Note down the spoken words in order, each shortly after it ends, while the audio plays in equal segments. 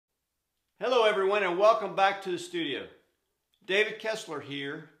Hello everyone and welcome back to the studio. David Kessler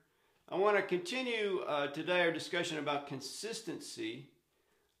here. I want to continue today our discussion about consistency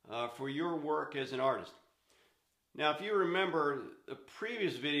for your work as an artist. Now if you remember the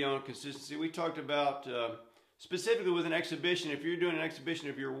previous video on consistency, we talked about specifically with an exhibition, if you're doing an exhibition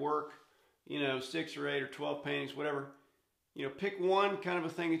of your work, 6 or 8 or 12 paintings, whatever, pick one kind of a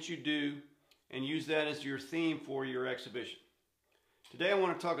thing that you do and use that as your theme for your exhibition. Today I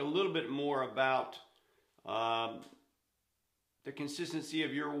want to talk a little bit more about the consistency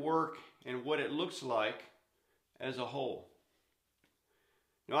of your work and what it looks like as a whole.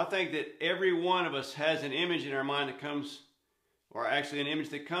 I think that every one of us has an image in our mind that comes, or actually an image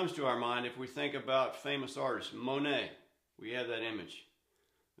that comes to our mind if we think about famous artists. Monet, we have that image.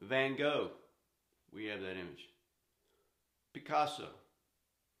 Van Gogh, we have that image. Picasso,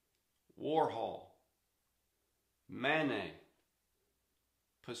 Warhol, Manet,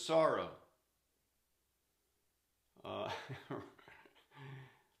 Pissarro,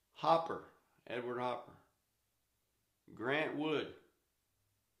 Hopper, Edward Hopper, Grant Wood.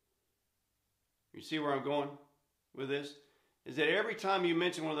 You see where I'm going with this? Is that every time you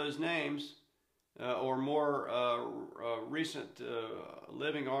mention one of those names, or more recent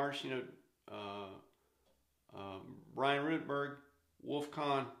living artists, Brian Rutenberg, Wolf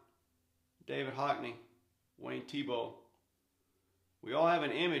Kahn, David Hockney, Wayne Thiebaud, we all have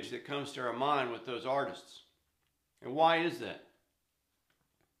an image that comes to our mind with those artists. And why is that?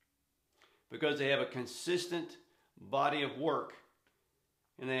 Because they have a consistent body of work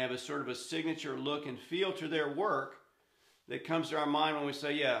and they have a sort of a signature look and feel to their work that comes to our mind when we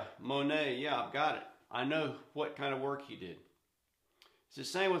say, yeah, Monet, yeah, I've got it. I know what kind of work he did. It's the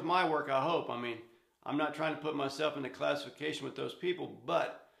same with my work, I hope. I'm not trying to put myself in the classification with those people,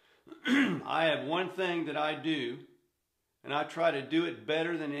 but I have one thing that I do, and I try to do it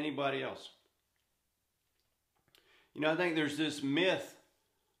better than anybody else. I think there's this myth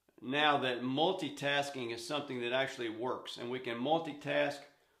now that multitasking is something that actually works, and we can multitask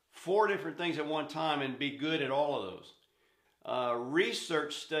 4 different things at one time and be good at all of those.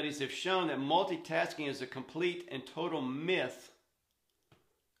 Research studies have shown that multitasking is a complete and total myth.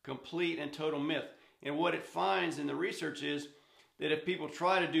 Complete and total myth. And what it finds in the research is that if people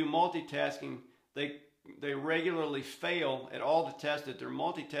try to do multitasking, they regularly fail at all the tasks that they're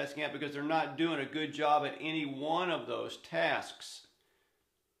multitasking at because they're not doing a good job at any one of those tasks.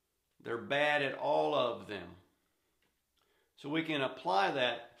 They're bad at all of them. So we can apply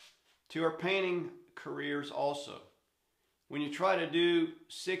that to our painting careers also. When you try to do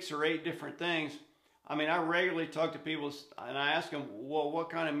 6 or 8 different things, I regularly talk to people and I ask them, well, what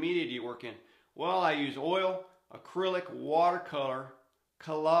kind of media do you work in? Well, I use oil, acrylic, watercolor,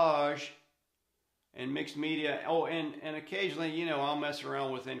 collage, and mixed media. Oh, and occasionally, I'll mess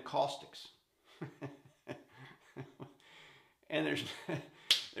around with encaustics. And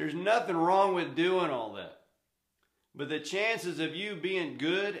there's nothing wrong with doing all that. But the chances of you being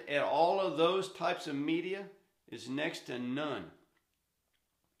good at all of those types of media is next to none.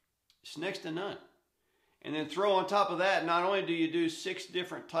 It's next to none. And then throw on top of that, not only do you do 6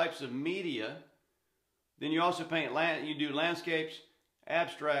 different types of media, then you also paint you do landscapes,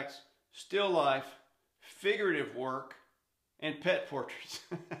 abstracts, still life, figurative work, and pet portraits.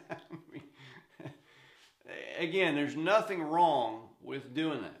 Again, there's nothing wrong with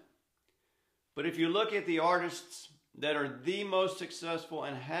doing that. But if you look at the artists that are the most successful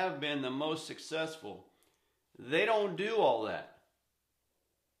and have been the most successful, they don't do all that.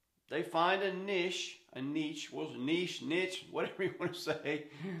 They find a niche, niche, whatever you want to say,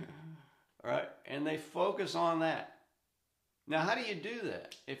 all right? And they focus on that. Now, how do you do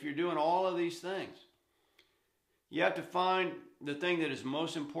that if you're doing all of these things? You have to find the thing that is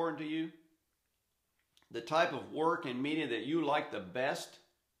most important to you, the type of work and media that you like the best,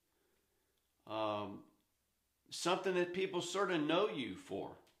 something that people sort of know you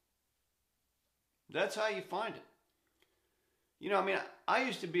for. That's how you find it. I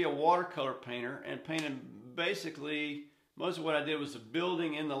used to be a watercolor painter and painted basically, most of what I did was the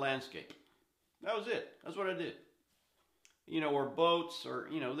building and the landscape. That was it. That's what I did. Or boats, or,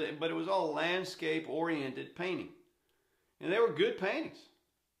 but it was all landscape-oriented painting. And they were good paintings.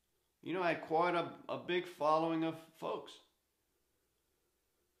 I had quite a big following of folks.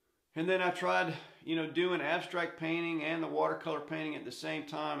 And then I tried, doing abstract painting and the watercolor painting at the same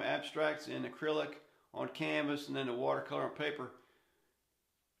time, abstracts in acrylic on canvas and then the watercolor on paper.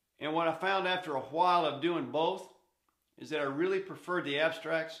 And what I found after a while of doing both is that I really preferred the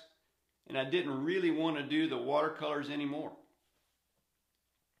abstracts and I didn't really want to do the watercolors anymore.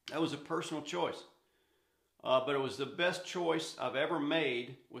 That was a personal choice. but it was the best choice I've ever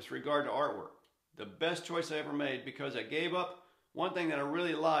made with regard to artwork. The best choice I ever made, because I gave up one thing that I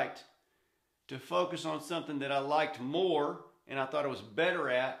really liked to focus on something that I liked more and I thought I was better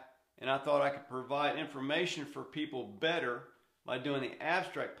at, and I thought I could provide information for people better by doing the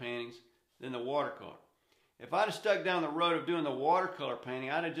abstract paintings than the watercolor. If I'd have stuck down the road of doing the watercolor painting,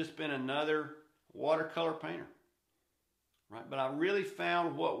 I'd have just been another watercolor painter. Right? But I really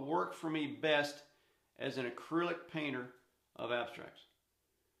found what worked for me best as an acrylic painter of abstracts.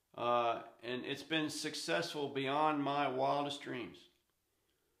 And it's been successful beyond my wildest dreams.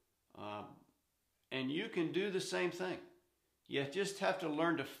 And you can do the same thing. You just have to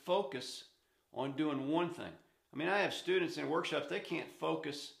learn to focus on doing one thing. I mean, I have students in workshops, they can't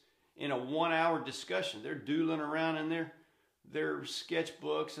focus in a 1-hour discussion. They're doodling around in their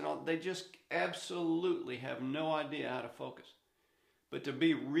sketchbooks and all. They just absolutely have no idea how to focus. But to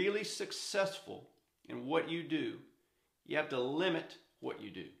be really successful in what you do, you have to limit what you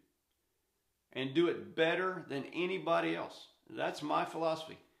do and do it better than anybody else. That's my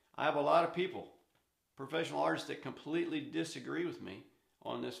philosophy. I have a lot of people, professional artists, that completely disagree with me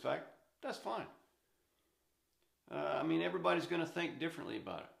on this fact. That's fine. I mean, everybody's going to think differently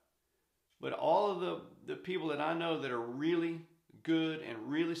about it. But all of the people that I know that are really good and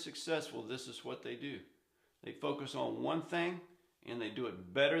really successful, this is what they do. They focus on one thing and they do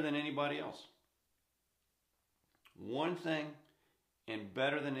it better than anybody else. One thing and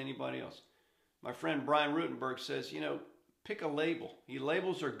better than anybody else. My friend Brian Rutenberg says, pick a label.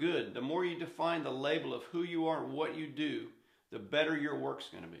 Labels are good. The more you define the label of who you are and what you do, the better your work's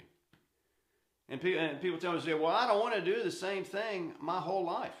going to be. And people tell me, well, I don't want to do the same thing my whole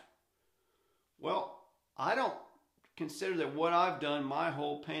life. Well, I don't consider that what I've done my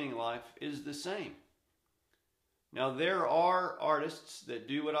whole painting life is the same. Now, there are artists that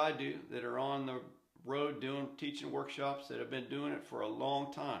do what I do, that are on the road teaching workshops, that have been doing it for a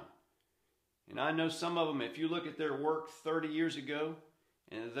long time. And I know some of them, if you look at their work 30 years ago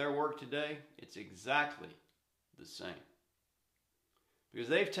and their work today, it's exactly the same. Because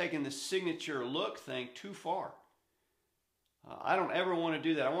they've taken the signature look thing too far. I don't ever want to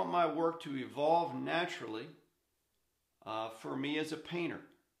do that. I want my work to evolve naturally for me as a painter.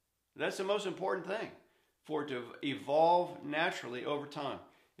 That's the most important thing, for it to evolve naturally over time.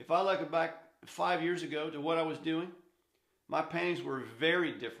 If I look back 5 years ago to what I was doing, my paintings were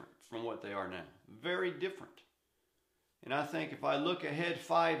very different from what they are now. Very different. And I think if I look ahead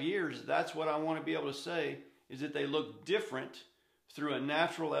 5 years, that's what I want to be able to say, is that they look different through a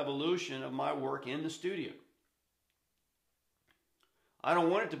natural evolution of my work in the studio. I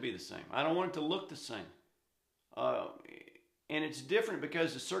don't want it to be the same. I don't want it to look the same. And it's different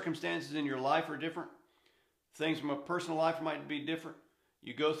because the circumstances in your life are different. Things from a personal life might be different.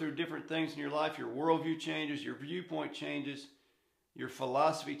 You go through different things in your life. Your worldview changes. Your viewpoint changes. Your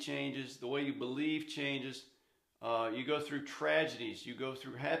philosophy changes. The way you believe changes. You go through tragedies. You go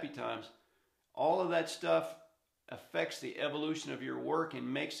through happy times. All of that stuff affects the evolution of your work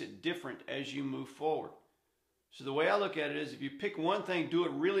and makes it different as you move forward. So the way I look at it is, if you pick one thing, do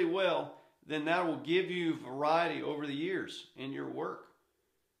it really well, then that will give you variety over the years in your work.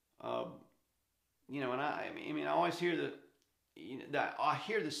 And I always hear I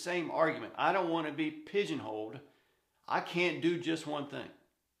hear the same argument. I don't want to be pigeonholed. I can't do just one thing.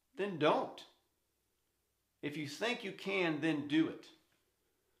 Then don't. If you think you can, then do it.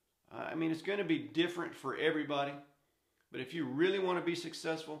 It's going to be different for everybody. But if you really want to be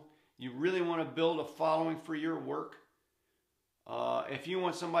successful, you really want to build a following for your work, if you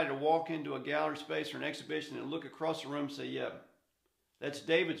want somebody to walk into a gallery space or an exhibition and look across the room and say, yeah, that's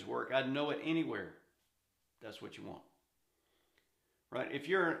David's work, I'd know it anywhere. That's what you want. Right? If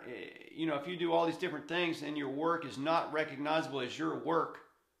you do all these different things and your work is not recognizable as your work,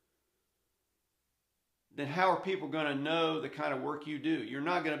 then how are people going to know the kind of work you do? You're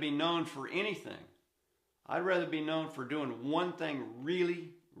not going to be known for anything. I'd rather be known for doing one thing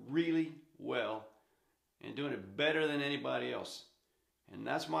really, really well and doing it better than anybody else. And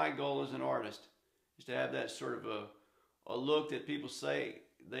that's my goal as an artist, is to have that sort of a look that people say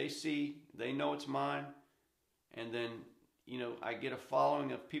they see, they know it's mine, and then, I get a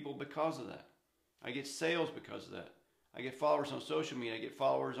following of people because of that. I get sales because of that. I get followers on social media. I get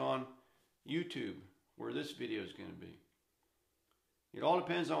followers on YouTube, where this video is going to be. It all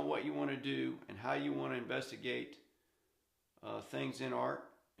depends on what you want to do and how you want to investigate things in art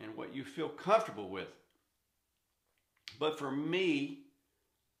and what you feel comfortable with. But for me,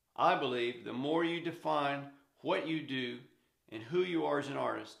 I believe the more you define what you do and who you are as an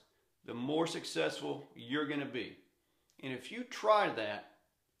artist, the more successful you're going to be. And if you try that,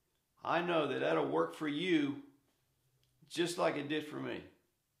 I know that that'll work for you just like it did for me.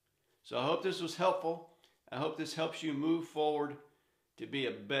 So I hope this was helpful. I hope this helps you move forward to be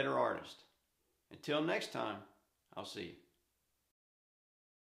a better artist. Until next time, I'll see you.